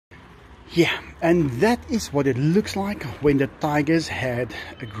Yeah, and that is what it looks like when the tigers had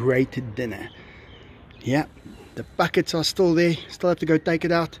a great dinner. Yeah, the buckets are still there, still have to go take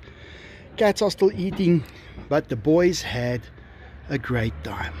it out. Cats are still eating, but the boys had a great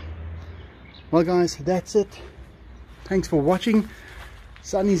time. Well guys, that's it. Thanks for watching.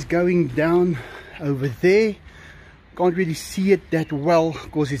 Sun is going down over there. Can't really see it that well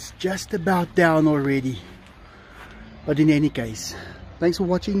because it's just about down already. But in any case, thanks for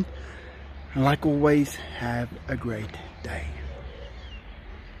watching. And like always, have a great day.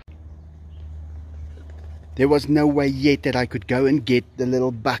 There was no way yet that I could go and get the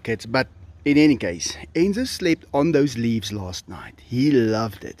little buckets, but in any case, Enzo slept on those leaves last night. He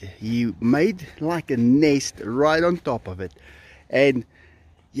loved it. He made like a nest right on top of it. And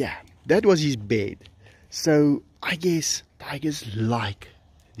yeah, that was his bed. So I guess tigers like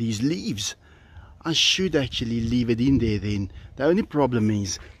these leaves. I should actually leave it in there then. The only problem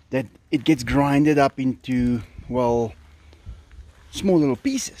is that it gets grinded up into, well, small little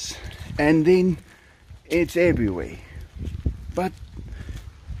pieces. And then it's everywhere. But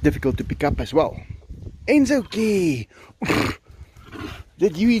difficult to pick up as well. Enzo, okay.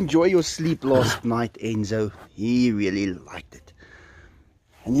 Did you enjoy your sleep last night, Enzo? He really liked it.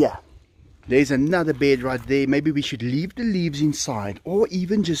 And yeah, there's another bed right there. Maybe we should leave the leaves inside, or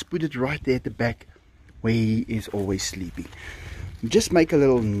even just put it right there at the back where he is always sleeping. Just make a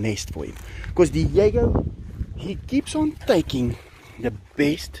little nest for him, because Diego, he keeps on taking the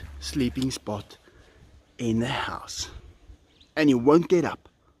best sleeping spot in the house, and he won't get up.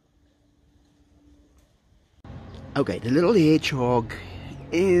 Okay, the little hedgehog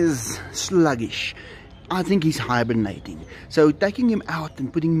is sluggish. I think he's hibernating. So taking him out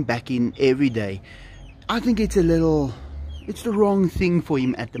and putting him back in every day, I think it's the wrong thing for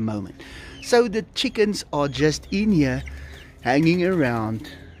him at the moment. So the chickens are just in here hanging around,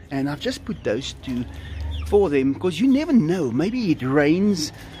 and I've just put those two for them, because you never know, maybe it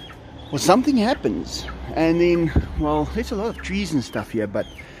rains or something happens, and then, well, there's a lot of trees and stuff here, but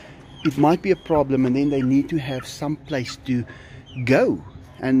it might be a problem, and then they need to have some place to go,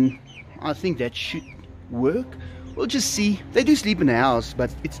 and I think that should work. We'll just see. They do sleep in the house,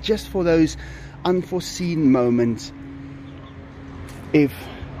 but it's just for those unforeseen moments, if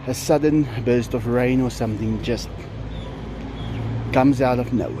a sudden burst of rain or something just comes out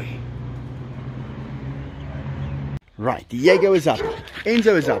of nowhere. Right, Diego is up,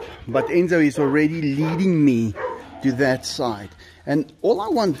 Enzo is up, but Enzo is already leading me to that side. And all I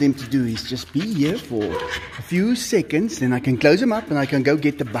want them to do is just be here for a few seconds, then I can close them up and I can go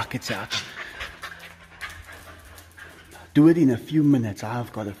get the buckets out. Do it in a few minutes.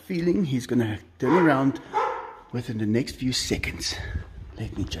 I've got a feeling he's going to turn around within the next few seconds.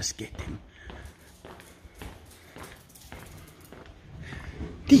 Let me just get him.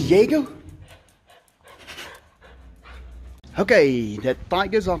 Diego? Okay, the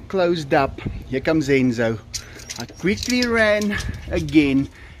tigers are closed up. Here comes Enzo. I quickly ran again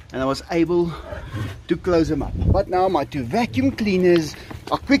and I was able to close them up. But now my two vacuum cleaners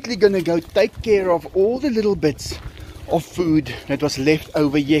are quickly going to go take care of all the little bits of food that was left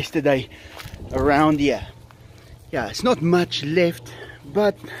over yesterday around here. Yeah, it's not much left,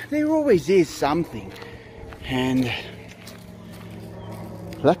 but there always is something. And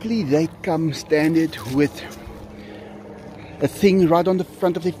luckily they come standard with a thing right on the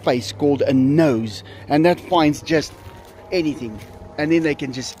front of their face called a nose, and that finds just anything, and then they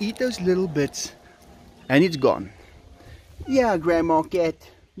can just eat those little bits and it's gone. Yeah, Grandma Cat,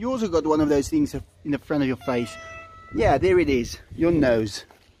 you also got one of those things in the front of your face. Yeah, there it is, your nose.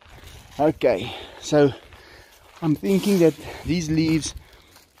 Okay, so I'm thinking that these leaves,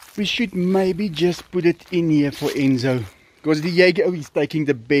 we should maybe just put it in here for Enzo, because Diego is taking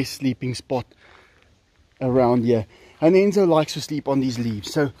the best sleeping spot around here. And Enzo likes to sleep on these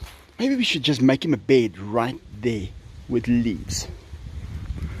leaves, so maybe we should just make him a bed right there with leaves.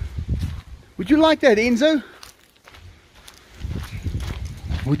 Would you like that, Enzo?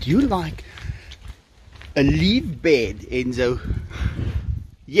 Would you like a leaf bed, Enzo?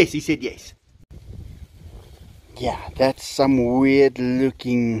 Yes, he said yes. Yeah, that's some weird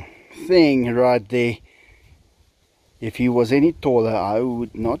looking thing right there. If he was any taller, I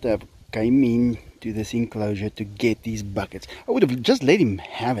would not have came in to this enclosure to get these buckets. I would have just let him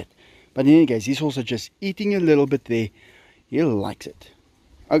have it. But in any case, he's also just eating a little bit there. He likes it.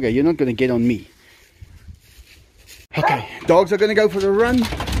 Okay, you're not going to get on me. Okay, dogs are going to go for a run.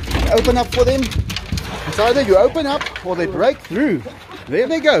 Open up for them. It's either you open up or they break through. There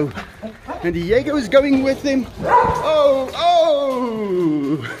they go. And Diego is going with them. Oh,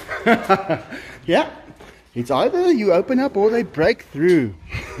 oh! Yeah, It's either you open up or they break through.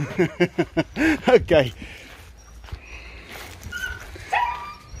 Okay.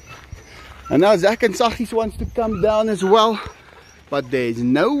 And now Zach and Saggies wants to come down as well. But there's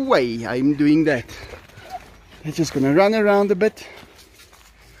no way I'm doing that. They're just going to run around a bit.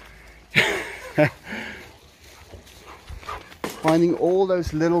 Finding all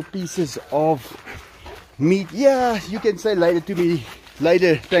those little pieces of meat. Yeah, you can say later to me.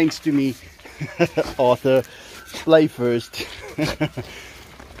 Later, thanks to me. Arthur, play first.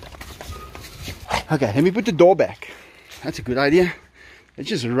 Okay, let me put the door back. That's a good idea. Let's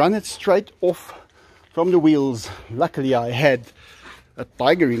just run it straight off from the wheels. Luckily I had a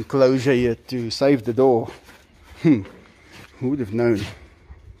tiger enclosure here to save the door. Who would have known?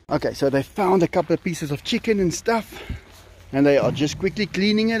 Okay, so they found a couple of pieces of chicken and stuff, and they are just quickly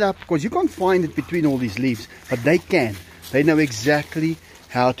cleaning it up, because you can't find it between all these leaves, but they can. They know exactly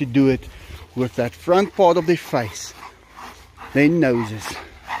how to do it with that front part of their face, their noses.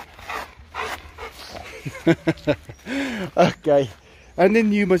 Okay, and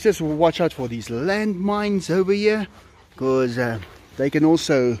then you must just watch out for these landmines over here, because they can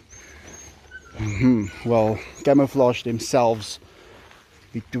also well, camouflage themselves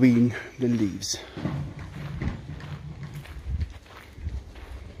between the leaves.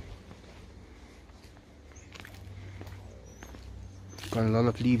 Got a lot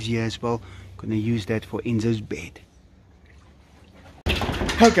of leaves here as well. Gonna use that for Enzo's bed.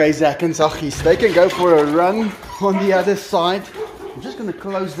 Okay, Zach and Saggies, they can go for a run on the other side. I'm just gonna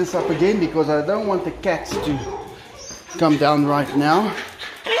close this up again because I don't want the cats to come down right now.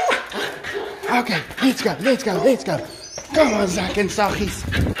 Okay, let's go, let's go, let's go. Come on, Zach and Saggies.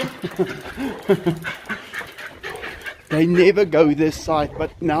 They never go this side,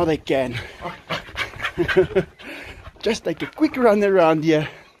 but now they can. Just take a quick run around here.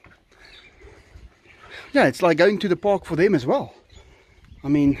 Yeah, it's like going to the park for them as well. I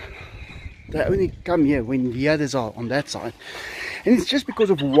mean, they only come here when the others are on that side. And it's just because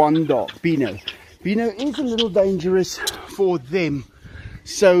of one dog, Pino. Pino is a little dangerous for them.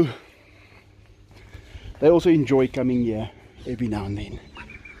 So they also enjoy coming here every now and then.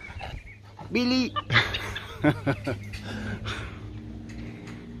 Billy!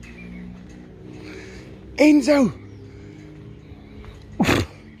 Enzo!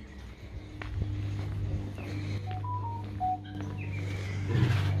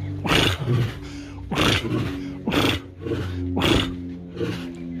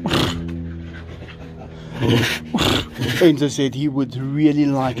 Enzo said he would really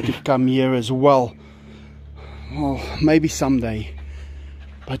like to come here as well. Well, maybe someday,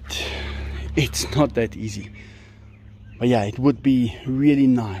 but it's not that easy. But yeah, it would be really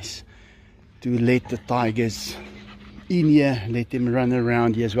nice to let the tigers in here, let them run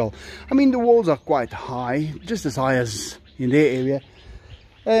around here as well. I mean, the walls are quite high, just as high as in their area,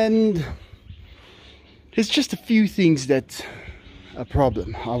 and there's just a few things that's a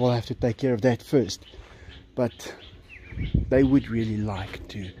problem. I will have to take care of that first, but they would really like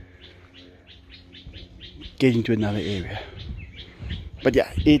to get into another area. But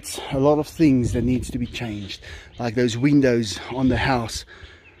yeah, it's a lot of things that needs to be changed, like those windows on the house.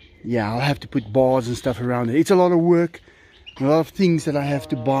 Yeah, I'll have to put bars and stuff around it. It's a lot of work, a lot of things that I have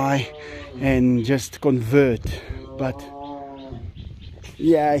to buy and just convert, but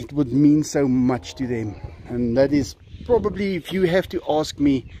yeah, it would mean so much to them. And that is probably, if you have to ask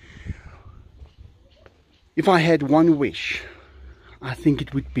me, if I had one wish, I think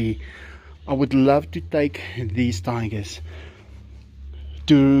it would be, I would love to take these tigers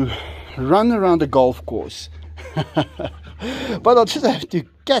to run around a golf course. But I'll just have to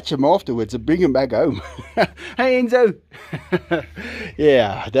catch them afterwards and bring them back home. Hey Enzo!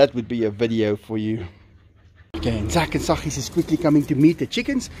 Yeah, that would be a video for you. Okay, and Zach and Saggies is quickly coming to meet the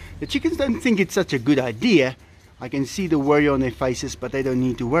chickens. The chickens don't think it's such a good idea. I can see the worry on their faces, but they don't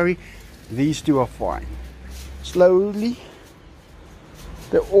need to worry. These two are fine. Slowly,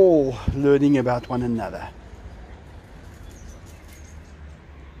 they're all learning about one another.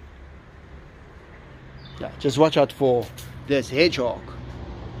 Yeah, just watch out for this hedgehog.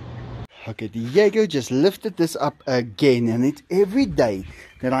 Okay, Diego just lifted this up again, and it's every day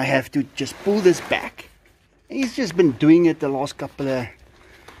that I have to just pull this back. He's just been doing it the last couple of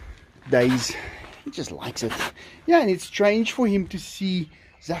days. He just likes it. Yeah, and it's strange for him to see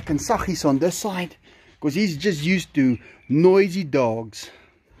Zach and Saggies on this side, because he's just used to noisy dogs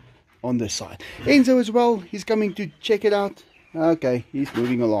on this side. Enzo as well, he's coming to check it out. Okay, he's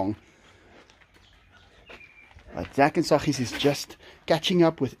moving along. But Zach and Saggies is just catching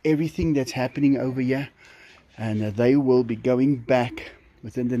up with everything that's happening over here, and they will be going back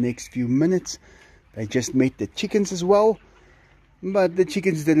within the next few minutes. They just met the chickens as well, but the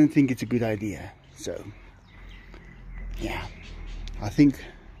chickens didn't think it's a good idea. So yeah, I think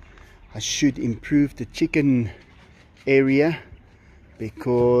I should improve the chicken area,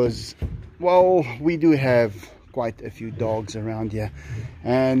 because, well, we do have quite a few dogs around here,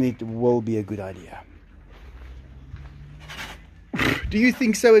 and it will be a good idea. Do you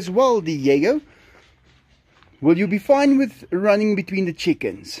think so as well, Diego? Will you be fine with running between the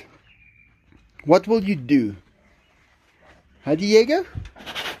chickens? What will you do? Huh, Diego?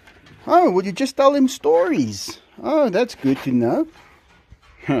 Oh, will you just tell him stories? Oh, that's good to know.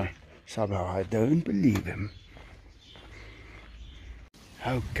 Huh. Somehow I don't believe him.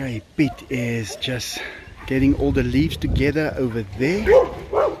 Okay, Pete is just getting all the leaves together over there.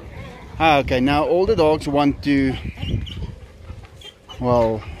 Okay, now all the dogs want to,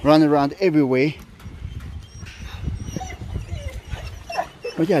 well, run around everywhere.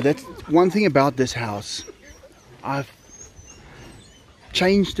 But yeah, that's one thing about this house. I've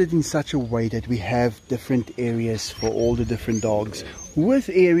changed it in such a way that we have different areas for all the different dogs, with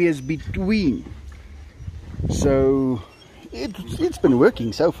areas between. So it's been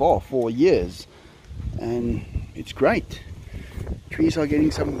working so far for years, and it's great. Trees are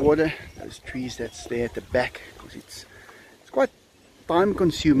getting some water. Those trees that's there at the back, because it's quite time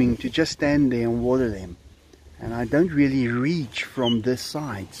consuming to just stand there and water them, and I don't really reach from this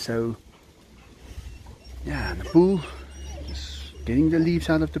side. So yeah, the pool, getting the leaves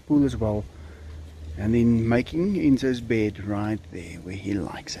out of the pool as well, and then making Enzo's bed right there where he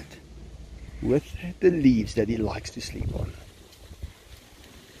likes it, with the leaves that he likes to sleep on.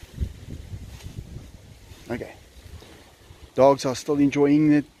 Okay, dogs are still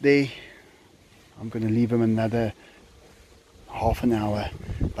enjoying it there. I'm going to leave them another half an hour,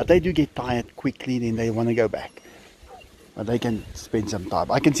 but they do get tired quickly, then they want to go back, but they can spend some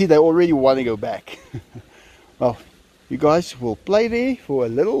time. I can see they already want to go back. Well, you guys will play there for a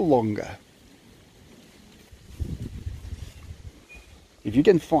little longer. If you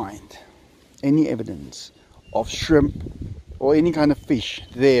can find any evidence of shrimp or any kind of fish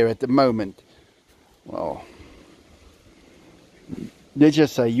there at the moment, well, let's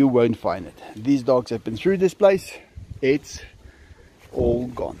just say you won't find it. These dogs have been through this place. It's all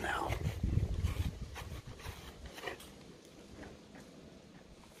gone now.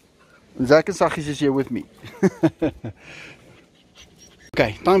 Zach and Sachis is here with me.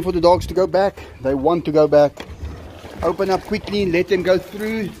 Okay, time for the dogs to go back. They want to go back. Open up quickly and let them go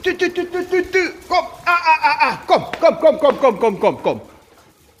through.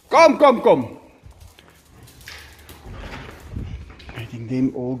 Come, come. Letting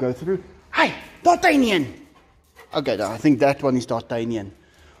them all go through. Hey, D'Artagnan. Okay, I think that one is D'Artagnan.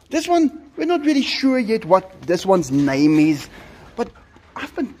 This one, we're not really sure yet what this one's name is, but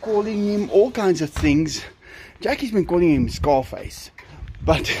I've been calling him all kinds of things. Jackie's been calling him Scarface.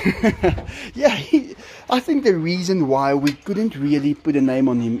 But yeah, I think the reason why we couldn't really put a name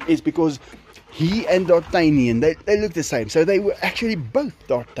on him is because he and D'Artagnan, they look the same. So they were actually both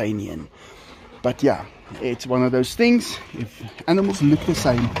D'Artagnan. But yeah, it's one of those things, if animals look the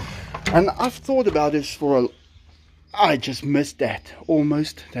same. And I've thought about this for I just missed that.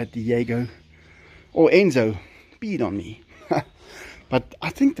 Almost that Diego or Enzo peed on me. But I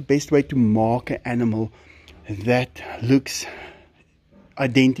think the best way to mark an animal that looks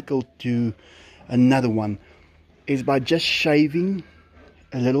identical to another one is by just shaving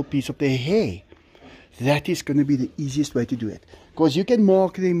a little piece of their hair. That is going to be the easiest way to do it, because you can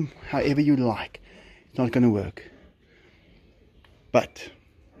mark them however you like. It's not going to work. But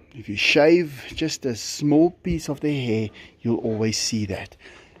if you shave just a small piece of their hair, you'll always see that.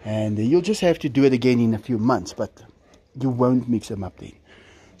 And you'll just have to do it again in a few months, but you won't mix them up then.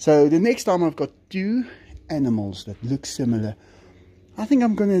 So the next time I've got two animals that look similar, I think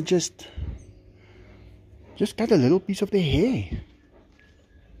I'm gonna just cut a little piece of their hair.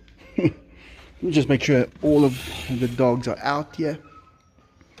 Just make sure all of the dogs are out here,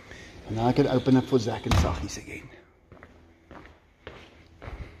 and now I can open up for Zach and Sachis again.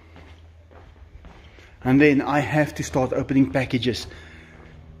 And then I have to start opening packages.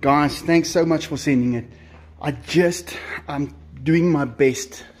 Guys, thanks so much for sending it. I'm doing my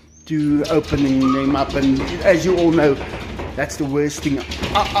best to opening them up, and as you all know, that's the worst thing.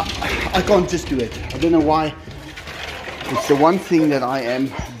 I can't just do it. I don't know why. It's the one thing that I am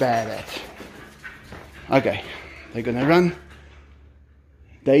bad at. Okay, they're gonna run.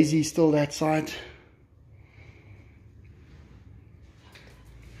 Daisy's still that side.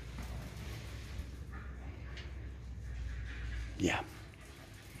 Yeah.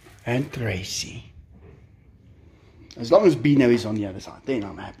 And Tracy. As long as Bino is on the other side, then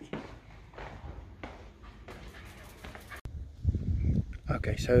I'm happy.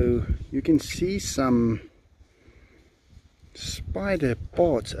 so you can see some spider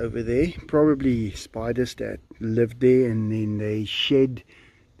parts over there, probably spiders that live there and then they shed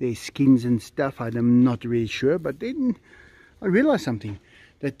their skins and stuff. I'm not really sure, but then I realized something.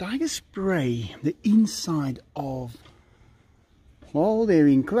 The tigers spray the inside of, well, their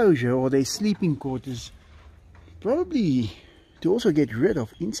enclosure or their sleeping quarters, probably to also get rid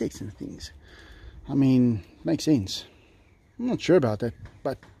of insects and things. I mean, makes sense. I'm not sure about that,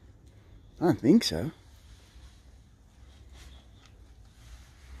 but I don't think so.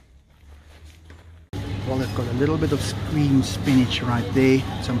 Well, they've got a little bit of green spinach right there,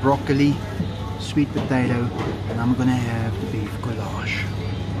 some broccoli, sweet potato, and I'm gonna have the beef goulash.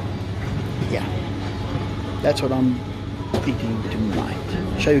 Yeah, that's what I'm eating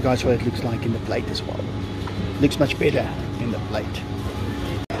tonight. Show you guys what it looks like in the plate as well. Looks much better in the plate.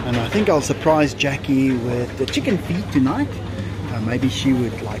 And I think I'll surprise Jackie with the chicken feet tonight. Maybe she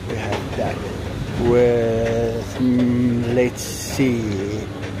would like to have that with, let's see.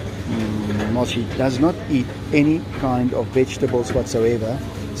 Well, she does not eat any kind of vegetables whatsoever,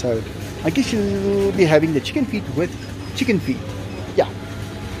 so I guess she'll be having the chicken feet with chicken feet. Yeah.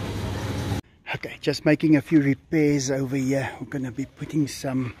 Okay, just making a few repairs over here. We're gonna be putting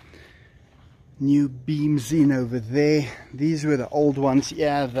some new beams in over there. These were the old ones.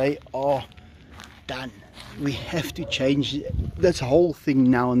 Yeah, they are done. We have to change this whole thing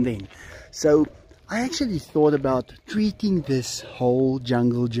now and then. So I actually thought about treating this whole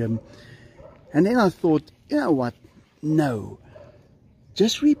jungle gym, and then I thought, you know what, no,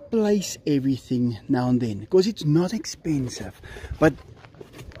 just replace everything now and then, because it's not expensive. But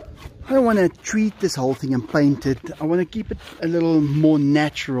I don't want to treat this whole thing and paint it. I want to keep it a little more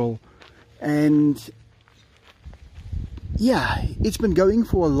natural. And yeah, it's been going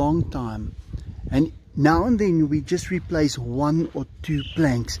for a long time, and now and then we just replace 1 or 2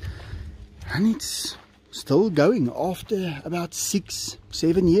 planks, and it's still going after about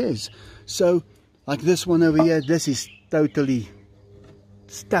 6-7 years. So like this one over here, this is totally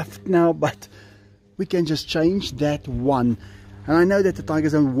stuffed now, but we can just change that one. And I know that the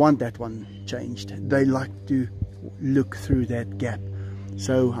tigers don't want that one changed. They like to look through that gap.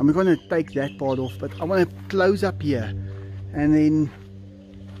 So I'm going to take that part off, but I want to close up here and then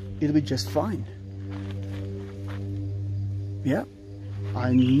it'll be just fine. Yeah,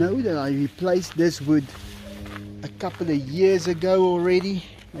 I know that I replaced this wood a couple of years ago already,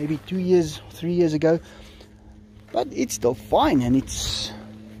 maybe 2 years, 3 years ago, but it's still fine and it's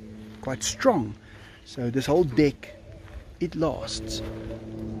quite strong. So this whole deck, it lasts.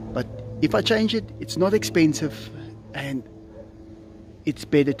 But if I change it, it's not expensive, and it's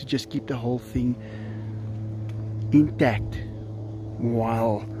better to just keep the whole thing intact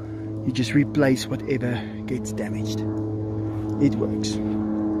while you just replace whatever gets damaged. It works.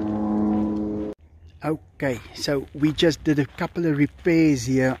 Okay, so we just did a couple of repairs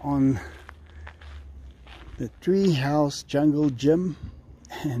here on the treehouse jungle gym,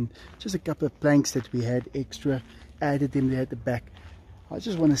 and just a couple of planks that we had extra, added them there at the back. I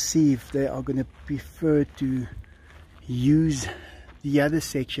just want to see if they are going to prefer to use the other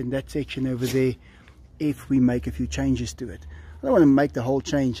section, that section over there, if we make a few changes to it. I don't want to make the whole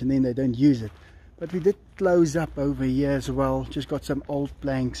change and then they don't use it. But we did close up over here as well. Just got some old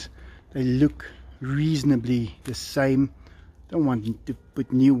planks. They look reasonably the same. Don't want to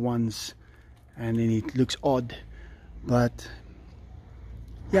put new ones and then it looks odd. But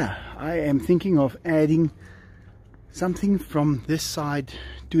yeah, I am thinking of adding something from this side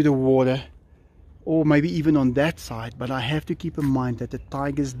to the water, or maybe even on that side. But I have to keep in mind that the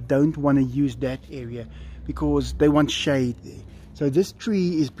tigers don't want to use that area because they want shade there. So this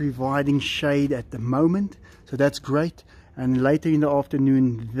tree is providing shade at the moment, so that's great. And later in the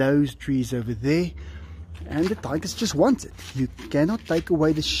afternoon, those trees over there, and the tigers just want it. You cannot take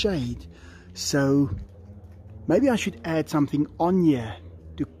away the shade. So maybe I should add something on here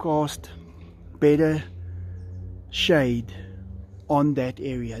to cast better shade on that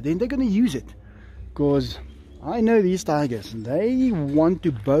area. Then they're going to use it, because I know these tigers, they want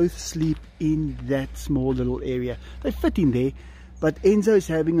to both sleep in that small little area. They fit in there, but Enzo is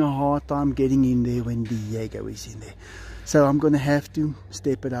having a hard time getting in there when Diego is in there. So I'm going to have to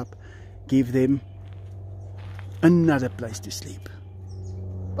step it up, give them another place to sleep.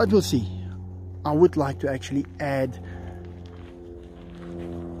 But we'll see. I would like to actually add,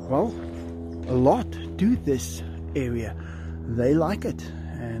 well, a lot to this area. They like it,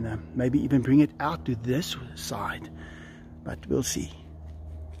 and maybe even bring it out to this side, but we'll see.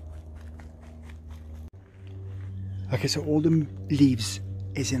 Okay, so all the leaves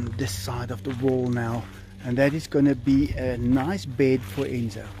is in this side of the wall now, And that is going to be a nice bed for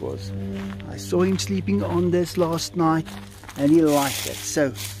Enzo, of course. I saw him sleeping on this last night and he liked it.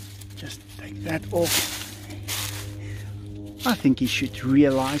 So just take that off. I think he should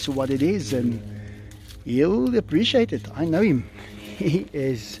realize what it is and he'll appreciate it. I know him. He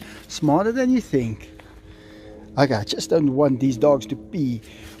is smarter than you think. Okay, I just don't want these dogs to pee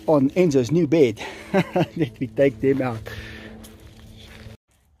on Enzo's new bed. Let me take them out.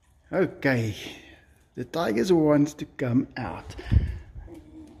 Okay, the tigers want to come out.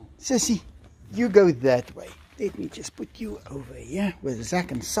 Sissy, you go that way. Let me just put you over here with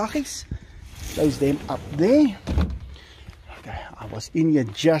Zach and Saggies. Close them up there. Okay, I was in here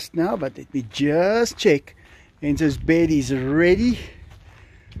just now, but let me just check. Enzo's bed is ready.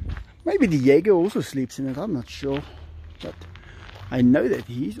 Maybe the Jaeger also sleeps in it, I'm not sure. But I know that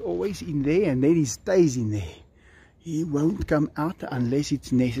he's always in there and then he stays in there. He won't come out unless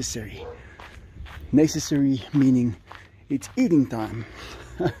it's necessary. Necessary meaning it's eating time.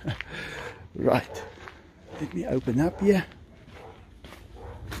 Right. Let me open up here.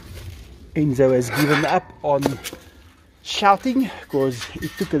 Enzo has given up on shouting because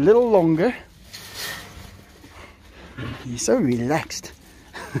it took a little longer. He's so relaxed.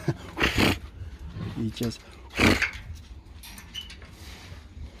 He just...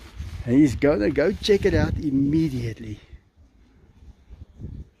 And he's gonna go check it out immediately.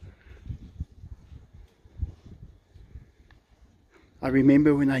 I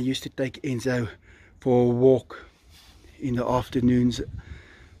remember when I used to take Enzo for a walk in the afternoons,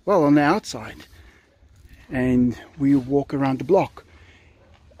 well, on the outside, and we walk around the block,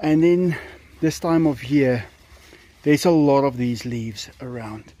 and then this time of year there's a lot of these leaves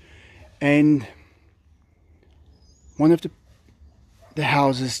around, and one of the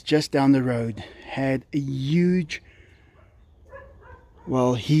houses just down the road had a huge,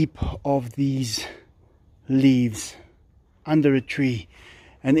 well, heap of these leaves under a tree,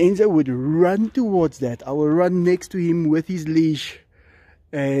 and Enzo would run towards that. I will run next to him with his leash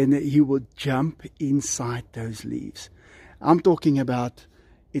and he would jump inside those leaves. I'm talking about,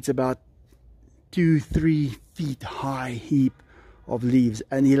 it's about 2-3 feet high heap of leaves,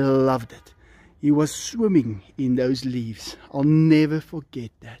 and he loved it. He was swimming in those leaves. I'll never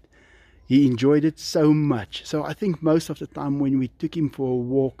forget that. He enjoyed it so much. So I think most of the time when we took him for a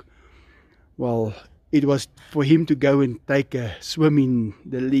walk, well, it was for him to go and take a swim in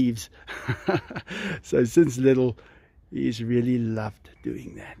the leaves. So since little, he's really loved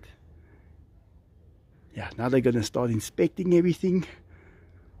doing that. Yeah, now they're going to start inspecting everything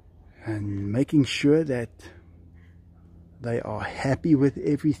and making sure that they are happy with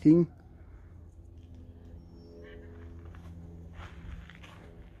everything.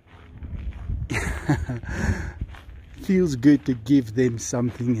 Feels good to give them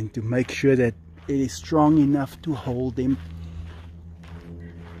something and to make sure that it is strong enough to hold them.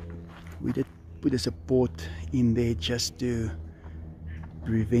 We did put a support in there just to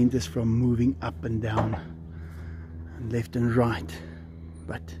prevent us from moving up and down and left and right.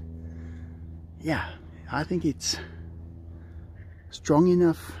 But yeah, I think it's strong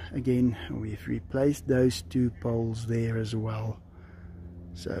enough. Again, we've replaced those 2 poles there as well,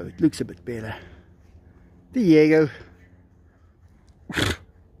 so it looks a bit better. Diego,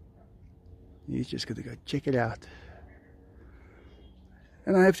 he's just going to go check it out.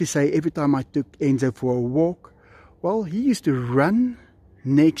 And I have to say, every time I took Enzo for a walk, well, he used to run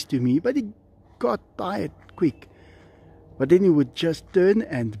next to me, but he got tired quick. But then he would just turn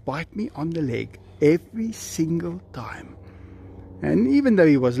and bite me on the leg every single time. And even though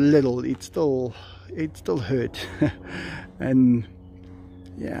he was little, it still hurt. And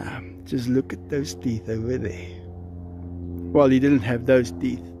yeah, just look at those teeth over there. Well, he didn't have those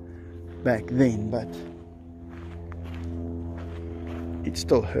teeth back then, but it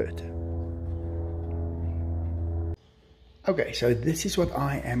still hurt. Okay, so this is what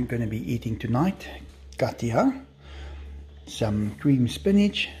I am going to be eating tonight. Katia, some cream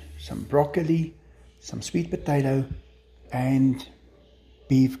spinach, some broccoli, some sweet potato, and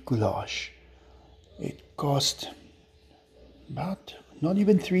beef goulash. It cost about not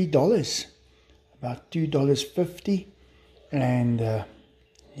even $3, about $2.50, and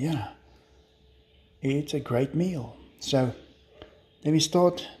yeah, it's a great meal. So let me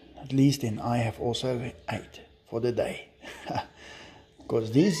start. At least then I have also ate for the day,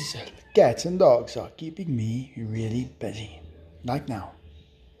 because these cats and dogs are keeping me really busy, like now.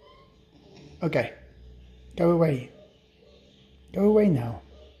 Okay, go away now.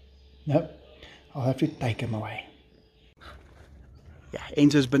 No, I'll have to take him away. Yeah,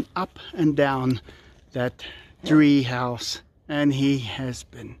 Enzo's been up and down that tree house, and he has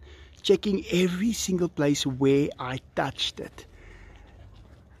been checking every single place where I touched it.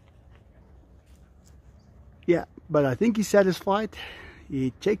 Yeah, but I think he's satisfied.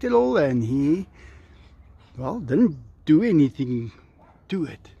 He checked it all and he, well, didn't do anything to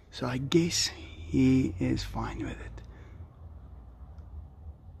it. So I guess he is fine with it.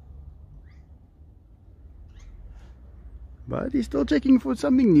 But he's still checking for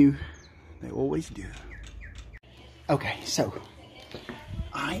something new. They always do. Okay, so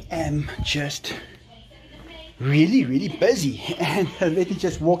I am just really busy, and let me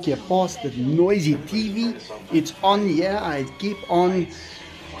just walk here past the noisy TV. It's on here. I keep on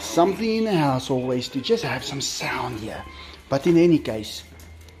something in the house always to just have some sound here. But in any case,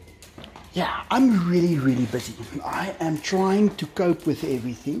 yeah, I'm really busy. I am trying to cope with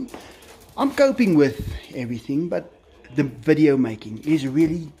everything. I'm coping with everything, but the video making is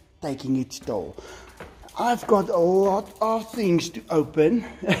really taking its toll. I've got a lot of things to open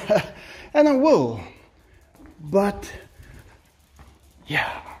and I will, but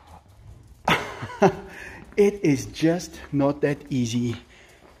yeah, it is just not that easy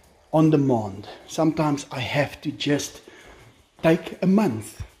on demand. Sometimes I have to just take a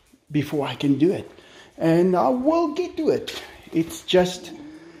month before I can do it, and I will get to it. It's just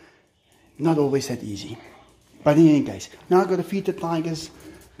not always that easy. But in any case, now I've got to feed the tigers.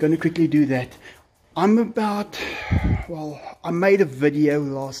 Going to quickly do that. I'm about, well, I made a video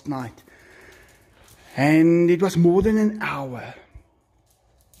last night and it was more than an hour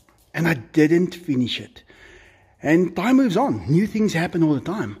and I didn't finish it. And time moves on. New things happen all the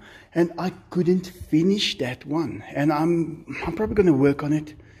time. And I couldn't finish that one. And I'm probably going to work on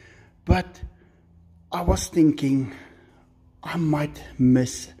it. But I was thinking I might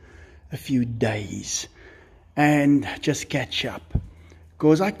miss a few days and just catch up,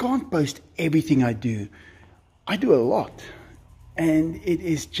 because I can't post everything I do. I do a lot, and it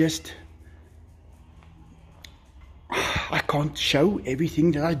is just, I can't show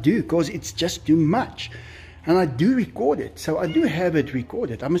everything that I do because it's just too much. And I do record it, so I do have it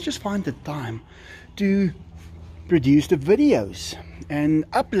recorded. I must just find the time to produce the videos and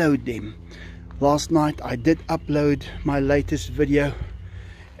upload them. Last night I did upload my latest video,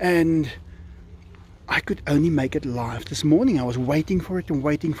 and I could only make it live this morning. I was waiting for it,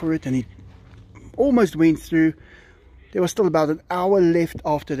 and it almost went through. There was still about an hour left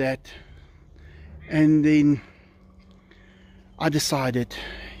after that, and then I decided,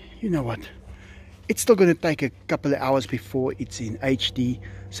 you know what, it's still going to take a couple of hours before it's in HD,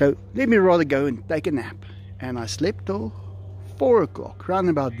 so let me rather go and take a nap. And I slept till 4 o'clock, round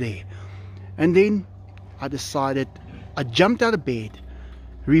about there, and then I decided, I jumped out of bed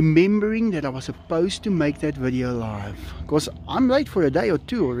remembering that I was supposed to make that video live, because I'm late for a day or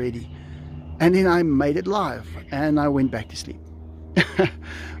two already. And then I made it live and I went back to sleep.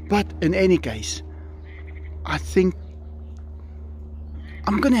 But in any case, I think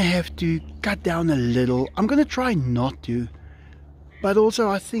I'm gonna have to cut down a little. I'm gonna try not to, but also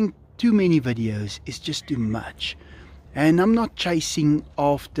I think too many videos is just too much, and I'm not chasing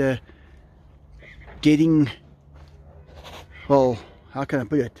after getting, well, how can I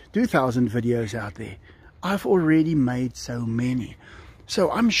put it, 2,000 videos out there. I've already made so many. So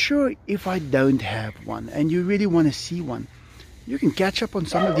I'm sure if I don't have one and you really want to see one, you can catch up on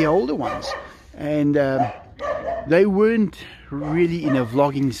some of the older ones. And they weren't really in a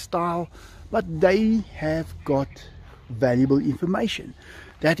vlogging style, but they have got valuable information.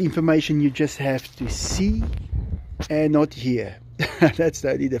 That information you just have to see and not hear. That's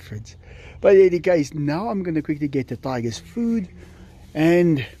the only difference. But in any case, now I'm going to quickly get the tigers food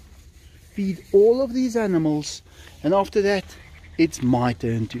and feed all of these animals, and after that it's my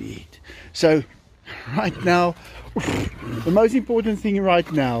turn to eat. So right now, the most important thing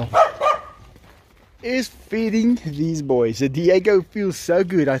right now is feeding these boys. The Diego feels so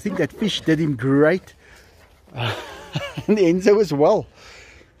good. I think that fish did him great, and Enzo as well.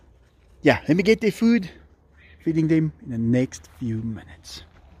 Yeah, let me get their food, feeding them in the next few minutes.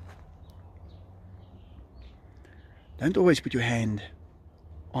 Don't always put your hand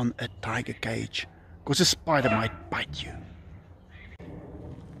on a tiger cage, because a spider might bite you.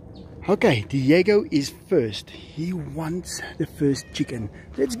 Okay, Diego is first. He wants the first chicken.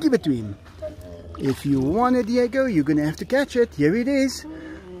 Let's give it to him. If you want it, Diego, you're going to have to catch it. Here it is.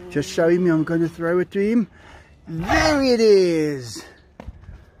 Just show him. I'm going to throw it to him. There it is.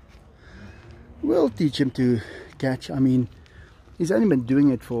 We'll teach him to catch. I mean, he's only been doing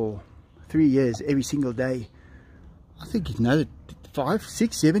it for 3 years, every single day. I think another 5,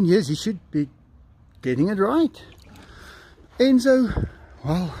 6, 7 years he should be getting it right. Enzo,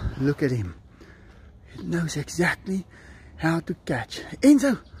 well, look at him. He knows exactly how to catch.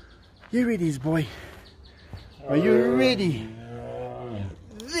 Enzo, Here it is, boy. Are you ready?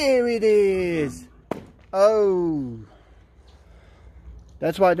 There it is. Oh.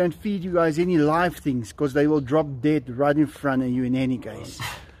 That's why I don't feed you guys any live things, because they will drop dead right in front of you in any case.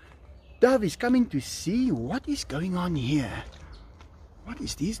 Dove is coming to see what is going on here. What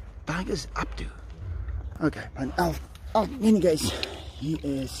is these tigers up to? Okay, but in any case, he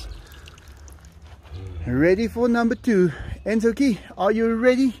is ready for number 2. Enzo, are you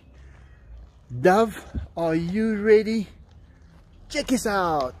ready? Dove, are you ready? Check this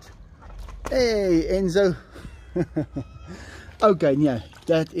out. Hey, Enzo. Okay, yeah,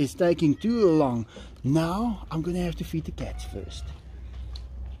 that is taking too long. Now I'm gonna have to feed the cats first.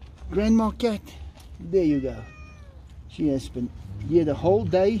 Grandma cat, there you go. She has been here the whole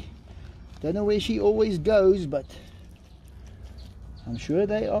day. Don't know where she always goes, but I'm sure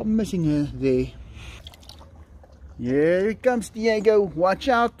they are missing her there. Here it comes, Diego. Watch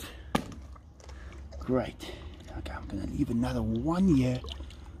out. Great. Okay, I'm gonna leave another 1 year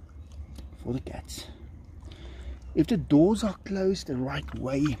for the cats. If the doors are closed the right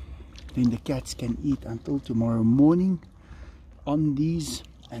way, then the cats can eat until tomorrow morning on these,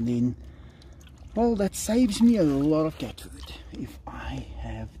 and then, well, that saves me a lot of cat food if I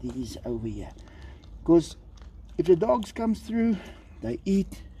have these over here. Because if the dogs comes through, they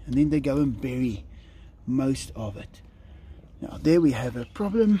eat and then they go and bury most of it. Now there we have a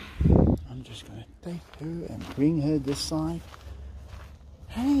problem. I'm just going to take her and bring her this side.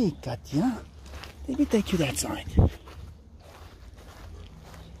 Hey Katya, let me take you that side.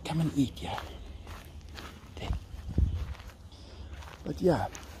 Come and eat, yeah. There. But yeah,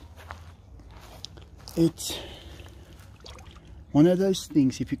 it's one of those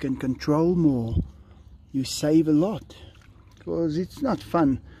things, if you can control more, you save a lot. Because it's not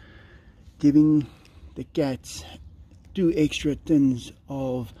fun giving the cats 2 extra tins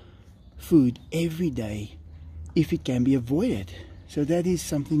of food every day if it can be avoided. So that is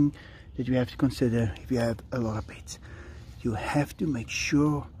something that you have to consider if you have a lot of pets. You have to make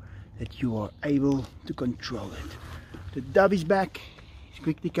sure that you are able to control it. The dove is back. He's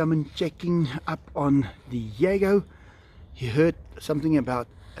quickly coming, checking up on Diego. He heard something about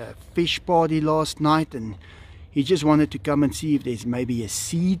a fish party last night, and he just wanted to come and see if there's maybe a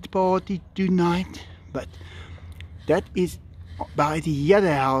seed party tonight. But that is by the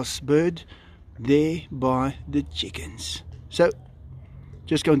other house, bird, there by the chickens. So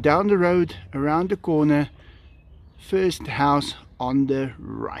just going down the road, around the corner, first house on the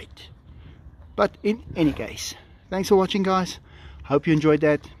right. But in any case, thanks for watching, guys. Hope you enjoyed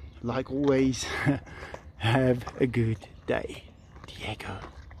that. Like always, have a good day. Diego.